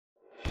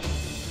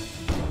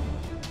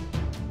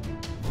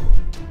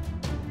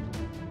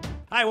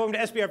Hi, welcome to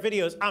SBR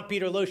Videos. I'm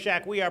Peter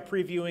Loshak. We are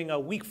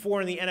previewing Week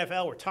 4 in the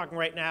NFL. We're talking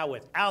right now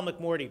with Al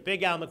McMordie,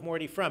 Big Al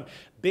McMordie from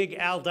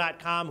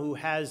BigAl.com, who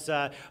has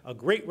a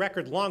great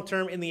record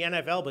long-term in the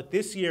NFL, but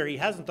this year he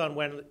hasn't done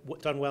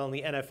well in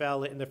the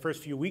NFL in the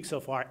first few weeks so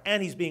far,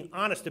 and he's being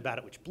honest about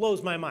it, which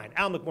blows my mind.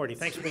 Al McMordie,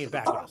 thanks for being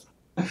back with us.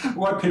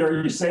 What, Peter,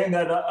 are you saying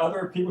that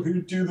other people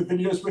who do the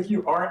videos with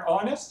you aren't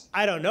honest?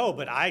 I don't know,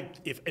 but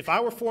if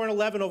I were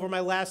 4-11 over my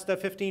last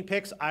 15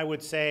 picks, I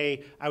would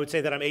say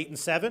that I'm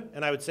 8-7,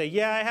 and I would say,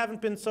 yeah, I haven't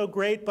been so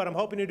great, but I'm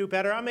hoping to do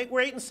better.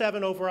 We're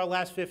 8-7 over our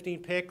last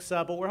 15 picks,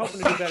 but we're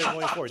hoping to do better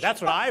going forward.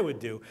 That's what I would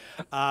do.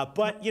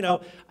 But you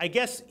know, I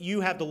guess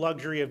you have the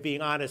luxury of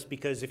being honest,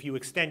 because if you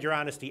extend your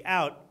honesty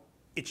out,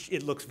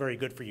 it looks very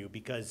good for you,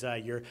 because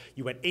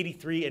you went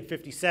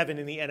 83-57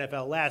 in the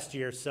NFL last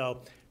year,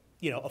 so.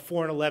 You know, a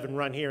 4-11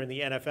 run here in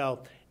the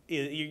NFL,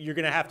 you're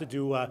going to have to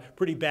do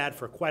pretty bad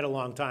for quite a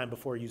long time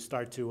before you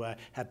start to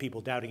have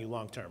people doubting you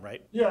long term,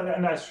 right? Yeah,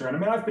 and that's true. I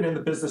mean, I've been in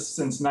the business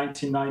since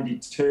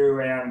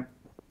 1992, and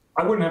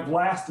I wouldn't have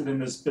lasted in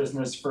this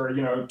business for,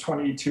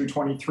 22,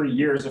 23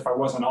 years if I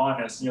wasn't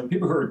honest. The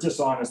people who are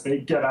dishonest, they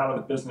get out of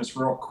the business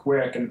real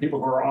quick, and the people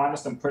who are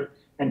honest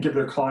and give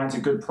their clients a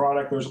good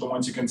product, those are the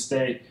ones who can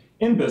stay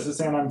in business.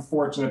 And I'm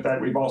fortunate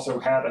that we've also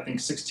had, I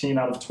think, 16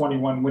 out of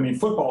 21 winning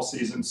football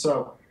seasons.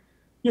 So,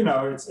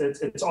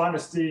 it's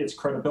honesty, it's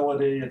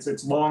credibility,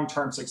 it's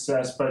long-term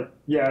success. But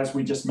yeah, as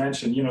we just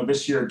mentioned,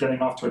 this year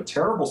getting off to a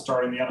terrible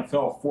start in the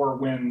NFL, 4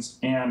 wins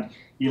and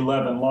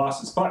 11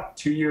 losses. But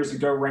 2 years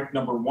ago, ranked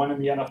number 1 in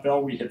the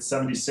NFL, we hit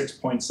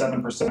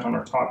 76.7% on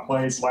our top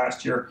plays.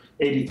 Last year,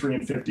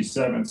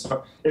 83-57.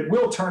 So it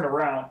will turn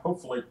around,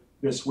 hopefully,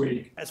 this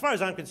week. As far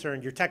as I'm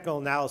concerned, your technical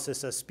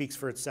analysis speaks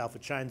for itself.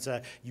 It shines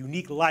a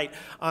unique light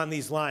on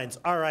these lines.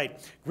 All right,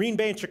 Green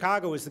Bay and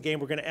Chicago is the game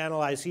we're going to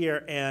analyze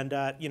here, and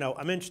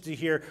I'm interested to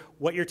hear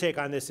what your take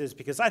on this is,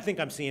 because I think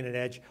I'm seeing an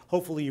edge.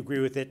 Hopefully you agree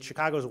with it.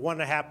 Chicago's a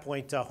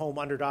 1.5-point home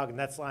underdog, and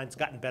that line's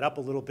gotten bet up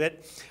a little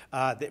bit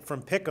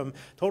from Pick'em.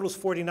 Total's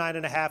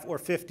 49.5 or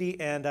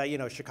 50,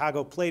 and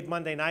Chicago played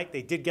Monday night.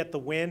 They did get the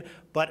win,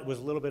 but it was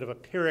a little bit of a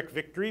Pyrrhic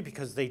victory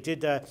because they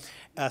did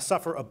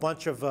suffer a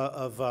bunch of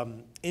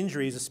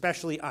injuries,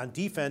 especially on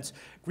defense.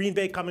 Green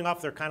Bay coming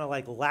off their kind of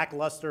like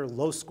lackluster,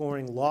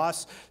 low-scoring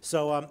loss.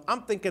 So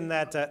I'm thinking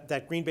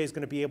that Green Bay is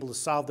going to be able to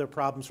solve their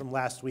problems from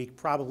last week.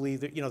 Probably,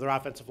 their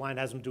offensive line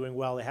hasn't been doing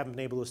well. They haven't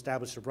been able to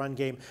establish a run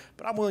game.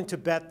 But I'm willing to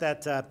bet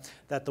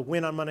that the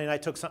win on Monday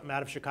night took something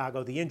out of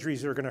Chicago. The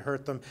injuries are going to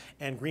hurt them,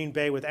 and Green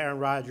Bay with Aaron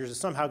Rodgers is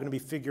somehow going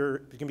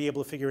to be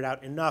able to figure it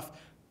out enough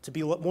to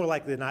be more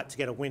likely than not to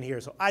get a win here.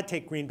 So I'd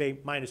take Green Bay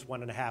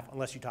 -1.5,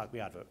 unless you talk me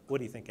out of it. What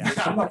do you think, Al?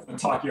 I'm not going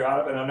to talk you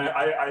out of it, and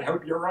I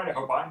hope you're right. I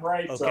hope I'm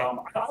right. Okay.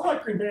 I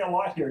like Green Bay a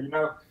lot here.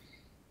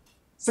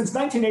 Since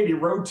 1980,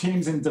 road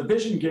teams in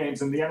division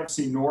games in the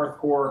NFC North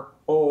or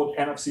old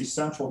NFC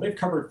Central, they've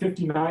covered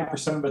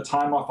 59% of the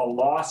time off a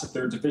loss if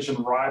their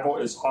division rival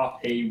is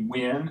off a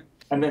win,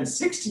 and then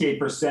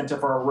 68%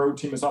 if our road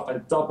team is off a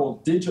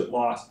double-digit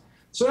loss.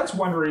 So that's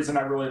one reason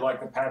I really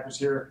like the Packers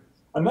here.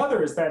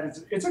 Another is that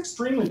it's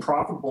extremely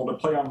profitable to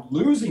play on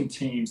losing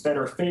teams that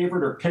are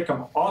favored or pick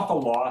them off a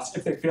loss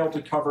if they fail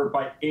to cover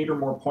by 8 or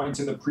more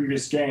points in the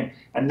previous game.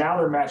 And now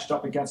they're matched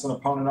up against an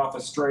opponent off a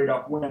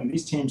straight-up win.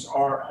 These teams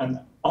are an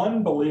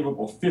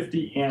unbelievable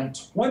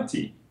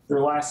 50-20,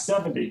 their last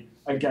 70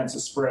 against the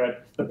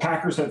spread. The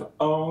Packers have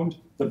owned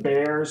the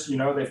Bears.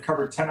 They've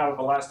covered 10 out of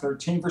the last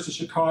 13 versus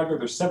Chicago.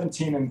 They're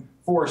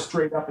 17-4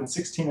 straight up and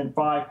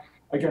 16-5.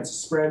 Against the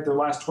spread, their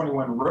last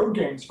 21 road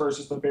games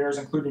versus the Bears,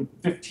 including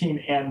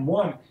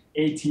 15-1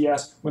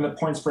 ATS when the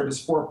point spread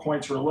is 4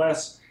 points or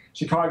less.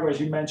 Chicago, as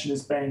you mentioned,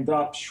 is banged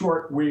up,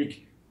 short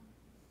week.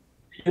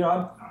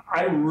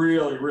 I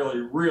really,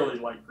 really, really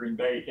like Green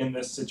Bay in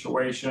this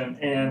situation,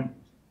 and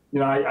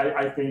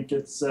I think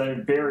it's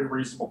a very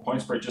reasonable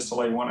point spread just to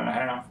lay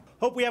 1.5.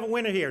 Hope we have a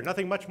winner here.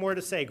 Nothing much more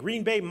to say.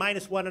 Green Bay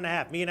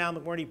 -1.5. Me and Al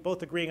McMordie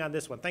both agreeing on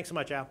this one. Thanks so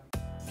much, Al.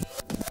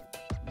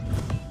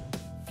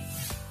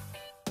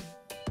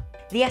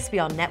 The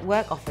SBR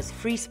Network offers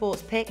free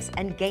sports picks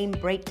and game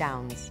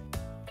breakdowns,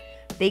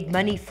 big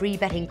money free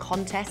betting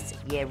contests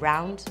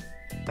year-round,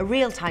 a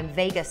real-time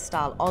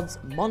Vegas-style odds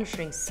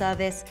monitoring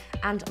service,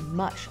 and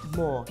much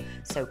more.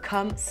 So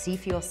come see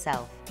for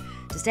yourself.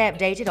 To stay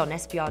updated on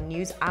SBR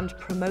news and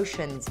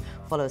promotions,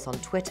 follow us on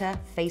Twitter,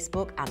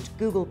 Facebook, and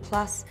Google+,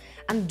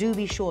 and do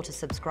be sure to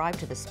subscribe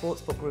to the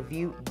Sportsbook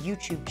Review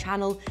YouTube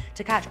channel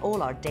to catch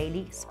all our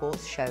daily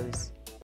sports shows.